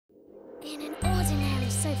In an ordinary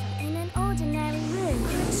sofa, in an ordinary room,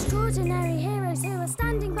 extraordinary heroes who are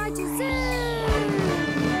standing by to zoom to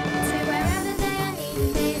wherever they are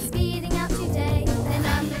needed. They are speeding up today. The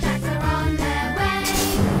Numberjacks are on their way.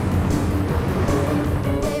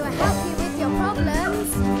 They will help you with your problems.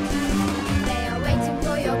 They are waiting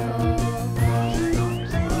for your call.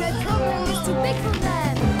 No problem is too big for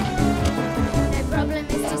them. No problem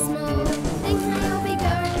is too small. Things may all be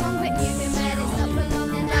going wrong, but you can bet it's not for long.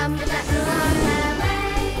 The Numberjacks are on their way.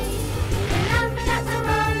 The Numberjacks are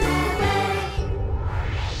on their way.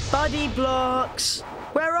 Buddy blocks!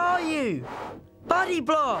 Where are you? Buddy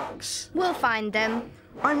blocks! We'll find them.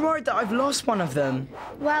 I'm worried that I've lost one of them.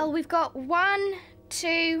 Well, we've got 1,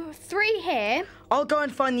 2, 3 here. I'll go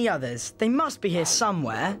and find the others. They must be here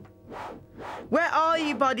somewhere. Where are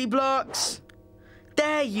you, Buddy blocks?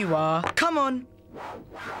 There you are. Come on.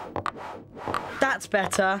 That's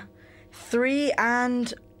better. 3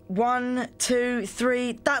 and 1, 2,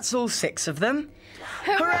 3. That's all 6 of them.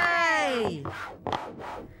 Hooray!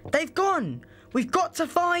 They've gone. We've got to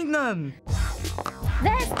find them.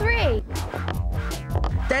 There's 3.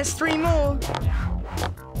 There's 3 more.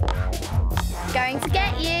 Going to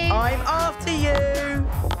get you. I'm after you.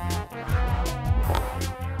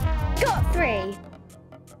 Got 3.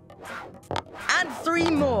 And 3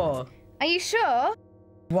 more. Are you sure?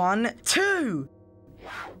 1, 2.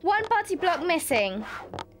 1 buddy block missing.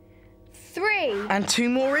 3. And 2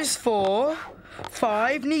 more is 4.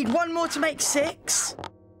 5. Need 1 more to make 6.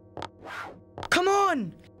 Come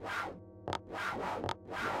on.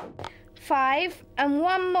 5 and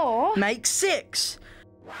 1 more. Make 6.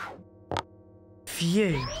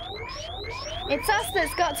 Phew. It's us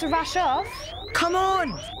that's got to rush off. Come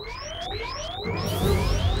on.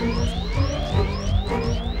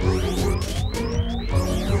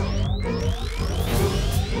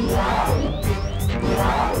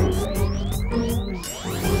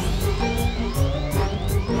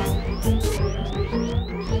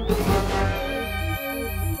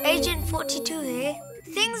 Agent 42 here.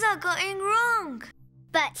 Things are going wrong.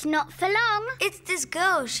 But not for long. It's this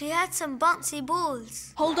girl. She had some bouncy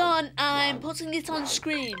balls. Hold on, I'm putting it on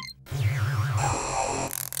screen.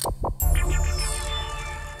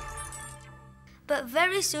 But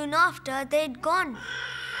very soon after, they'd gone.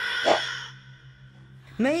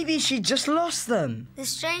 Maybe she just lost them. The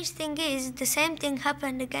strange thing is, the same thing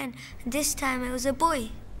happened again. This time it was a boy.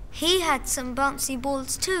 He had some bouncy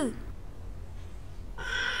balls too.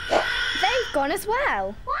 They've gone as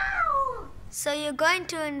well. Wow! So you're going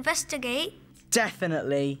to investigate?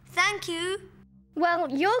 Definitely. Thank you. Well,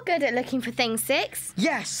 you're good at looking for things, 6.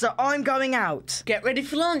 Yes, so I'm going out. Get ready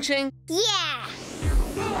for launching. Yeah!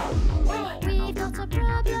 We've got a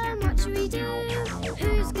problem, what should we do?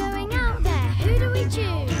 Who's going out there? Who do we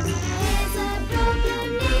choose? Here's a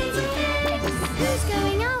problem, needs a fix. Who's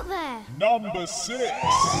going out there? Number 6.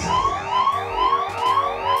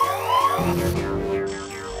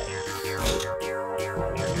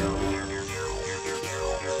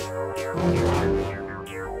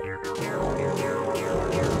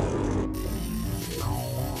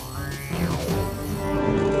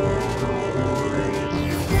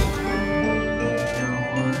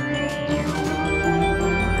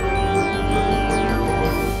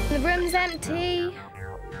 The room's empty.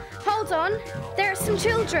 Hold on, there are some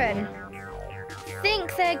children.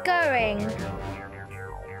 Think they're going.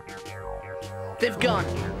 They've gone.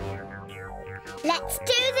 Let's do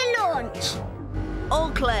the launch.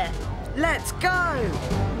 All clear. Let's go.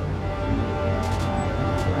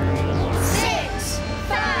 6,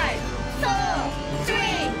 5, 4, 3,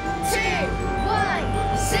 2,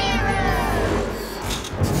 1, 0.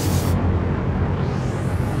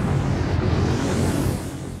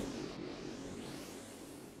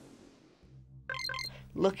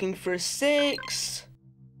 Looking for 6.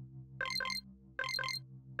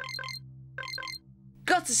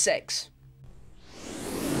 Got a 6.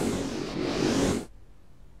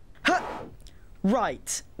 Huh.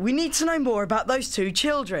 Right, we need to know more about those 2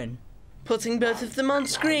 children. Putting both of them on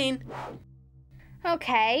screen.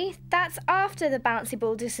 OK, that's after the bouncy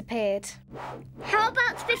ball disappeared. How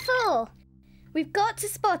about before? We've got to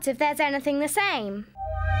spot if there's anything the same.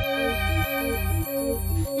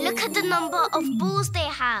 Look at the number of balls they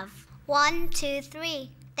have. 1, 2,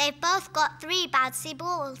 3. They've both got 3 bouncy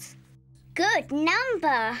balls. Good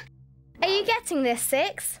number. Are you getting this,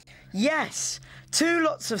 6? Yes, 2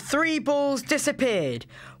 lots of 3 balls disappeared.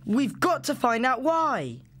 We've got to find out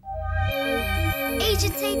why.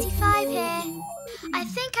 Agent 85 here. I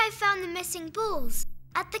think I found the missing balls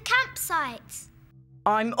at the campsite.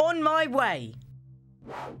 I'm on my way.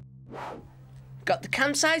 Got the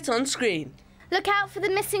campsite on screen. Look out for the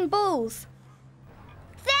missing balls.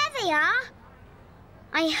 There they are.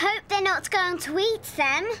 I hope they're not going to eat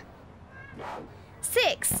them.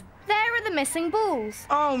 6. There are the missing balls.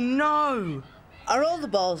 Oh, no. Are all the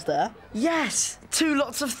balls there? Yes, 2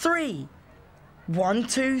 lots of 3. 1,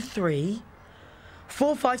 2, 3,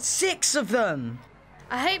 4, 5, 6 of them.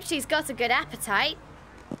 I hope she's got a good appetite.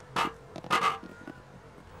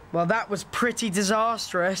 Well, that was pretty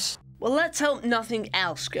disastrous. Well, let's hope nothing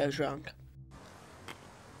else goes wrong.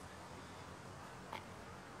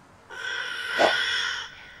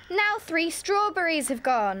 Now 3 strawberries have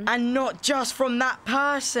gone. And not just from that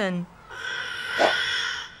person.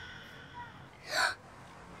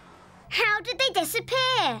 How did they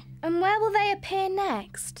disappear? And where will they appear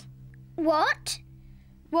next? What?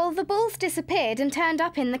 Well, the balls disappeared and turned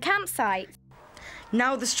up in the campsite.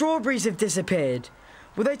 Now the strawberries have disappeared.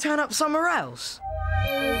 Will they turn up somewhere else?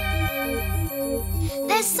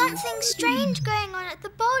 There's something strange going on at the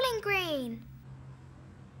bowling green.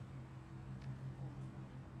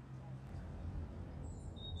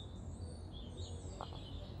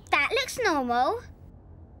 That looks normal.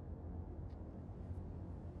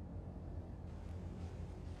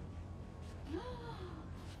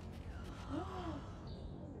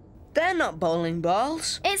 They're not bowling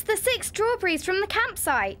balls. It's the 6 strawberries from the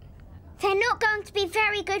campsite. They're not going to be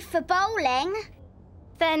very good for bowling.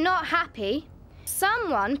 They're not happy.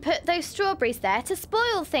 Someone put those strawberries there to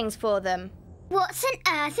spoil things for them. What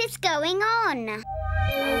on earth is going on?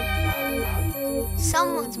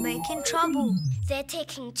 Someone's making trouble. They're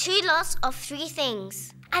taking 2 lots of 3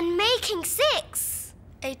 things and making 6.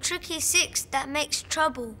 A tricky 6 that makes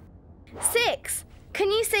trouble. 6. Can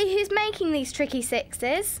you see who's making these tricky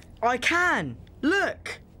 6s? I can.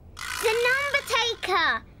 Look. The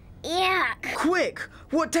Numbertaker. Yuck. Quick,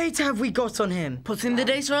 what data have we got on him? Putting the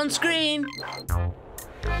data on screen.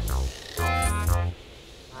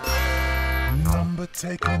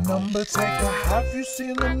 Numbertaker, Numbertaker, have you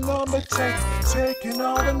seen the Numbertaker? Taking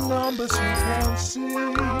all the numbers you can see.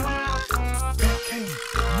 Picking,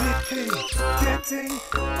 nicking, getting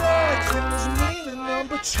right, and as mean a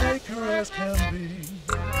Numbertaker as can be.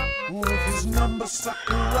 With his number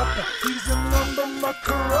sucker upper, he's a number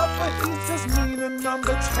mucker upper, he's as mean a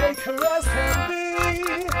Numbertaker as can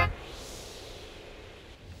be.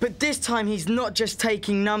 But this time he's not just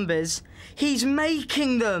taking numbers, he's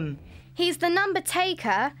making them. He's the number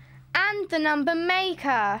taker and the number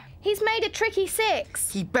maker. He's made a tricky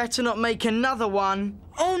 6. He better not make another one.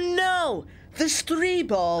 Oh no! There's 3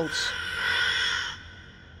 balls.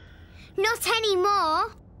 Not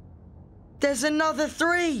anymore. There's another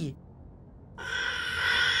 3.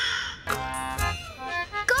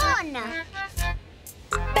 Gone.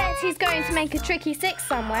 Bet he's going to make a tricky 6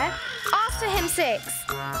 somewhere. After him, 6.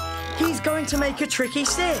 He's going to make a tricky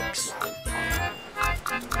 6.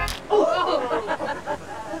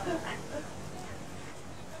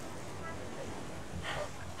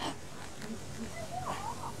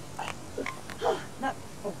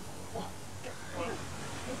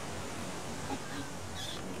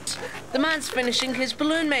 The man's finishing his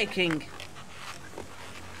balloon making.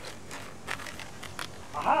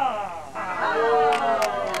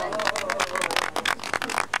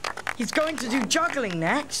 He's going to do juggling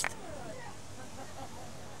next.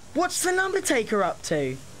 What's the Numbertaker up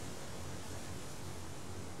to?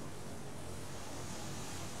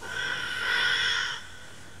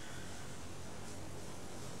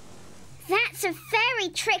 That's a very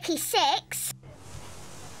tricky 6.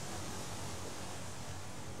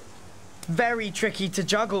 Very tricky to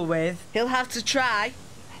juggle with. He'll have to try.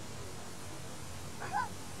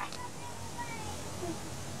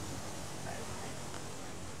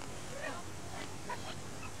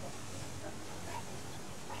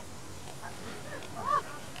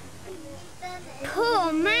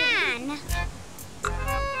 Poor man.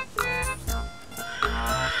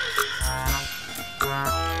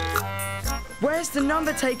 Where's the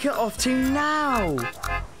Numbertaker off to now?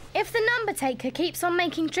 If the number taker keeps on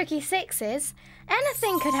making tricky 6s,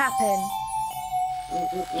 anything could happen.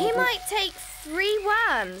 He might take 3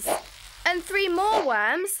 worms and 3 more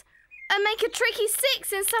worms and make a tricky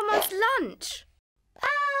 6 in someone's lunch.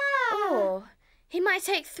 Or he might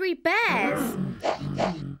take 3 bears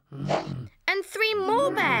and 3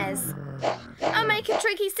 more bears and make a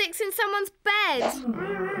tricky 6 in someone's bed.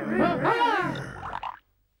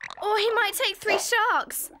 Or he might take 3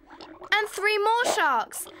 sharks and 3 more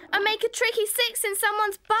sharks and make a tricky 6 in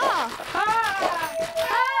someone's bath.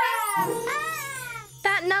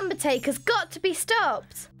 That number taker's got to be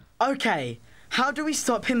stopped. OK, how do we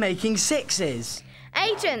stop him making 6s?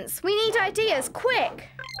 Agents, we need ideas, quick.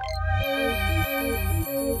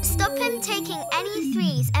 Stop him taking any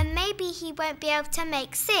 3s and maybe he won't be able to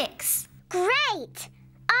make 6. Great!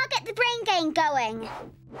 I'll get the brain game going.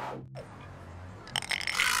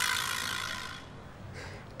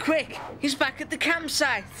 Quick, he's back at the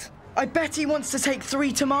campsite. I bet he wants to take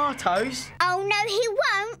 3 tomatoes. Oh, no, he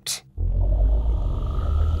won't.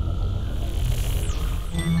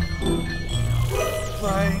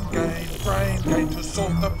 Brain game to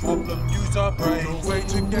solve the problem. Use our brains. The way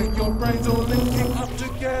to get your brains all linking up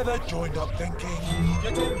together. Joined up thinking.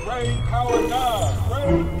 Getting brain power now.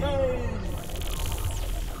 Brain game.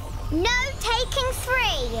 No taking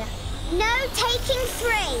 3. No taking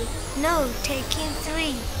 3. No taking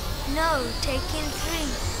 3. No taking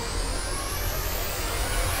 3.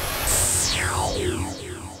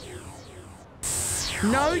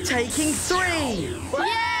 No taking 3.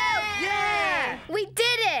 Yeah! We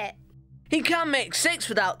did it! He can't make 6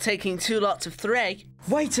 without taking 2 lots of 3.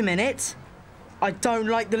 Wait a minute. I don't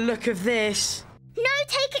like the look of this. No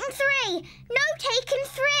taking 3. No taking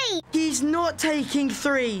 3. He's not taking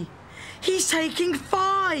 3. He's taking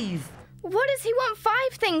 5. What does he want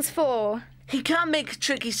 5 things for? He can't make a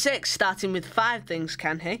tricky 6 starting with 5 things,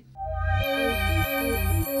 can he?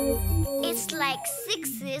 It's like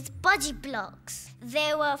 6's body blocks.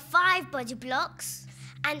 There were 5 body blocks.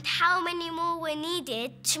 And how many more were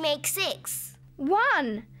needed to make 6?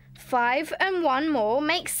 1. 5 and 1 more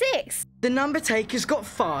makes 6. The Numbertaker's got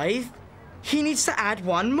 5. He needs to add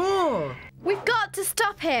 1 more. We've got to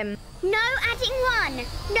stop him. No adding 1.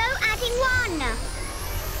 No adding 1.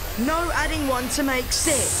 No adding 1 to make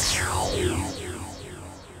 6.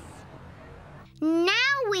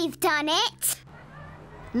 Now we've done it.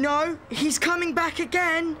 No, he's coming back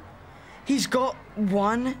again. He's got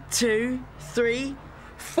 1, 2, 3,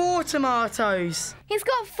 4 tomatoes. He's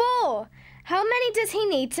got 4. How many does he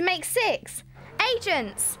need to make 6?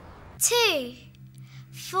 Agents. 2.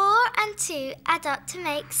 4 and 2 add up to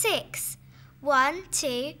make 6. 1,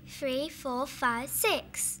 2, 3, 4, 5,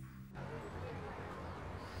 6.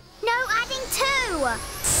 No adding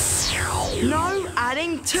 2. No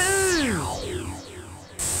adding 2.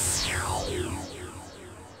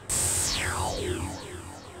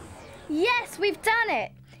 Yes, we've done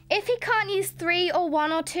it. If he can't use 3 or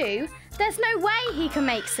 1 or 2, there's no way he can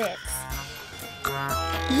make 6.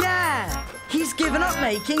 Yeah, he's given up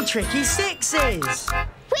making tricky 6s.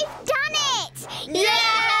 We've done it.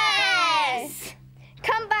 Yes!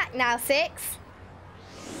 Come back now, 6.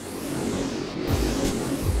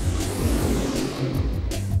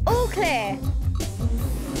 All clear.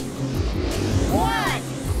 1,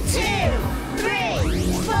 2,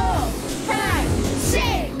 3, 4, 5,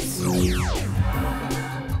 6.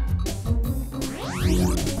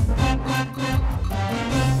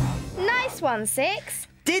 Nice one, 6.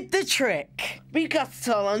 Did the trick. We got it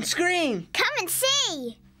all on screen. Come and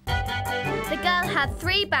see. The girl had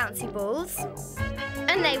 3 bouncy balls,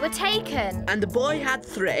 and they were taken. And the boy had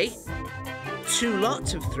 3. 2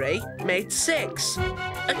 lots of 3 made 6.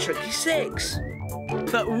 A tricky 6.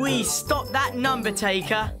 But we stopped that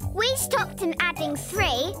Numbertaker. We stopped him adding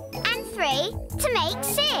 3 and 3 to make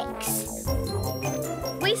 6.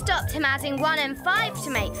 We stopped him adding 1 and 5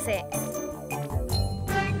 to make 6.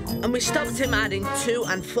 And we stopped him adding 2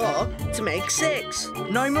 and 4 to make 6.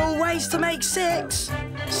 No more ways to make 6.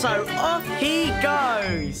 So off he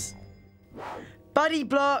goes. Buddy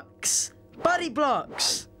blocks. Buddy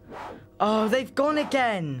blocks. Oh, they've gone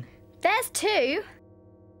again. There's 2.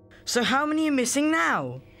 So how many are missing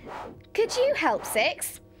now? Could you help,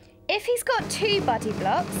 6? If he's got 2 buddy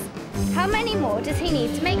blocks, how many more does he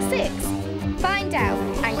need to make 6? Find out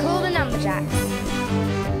and call the Numberjacks.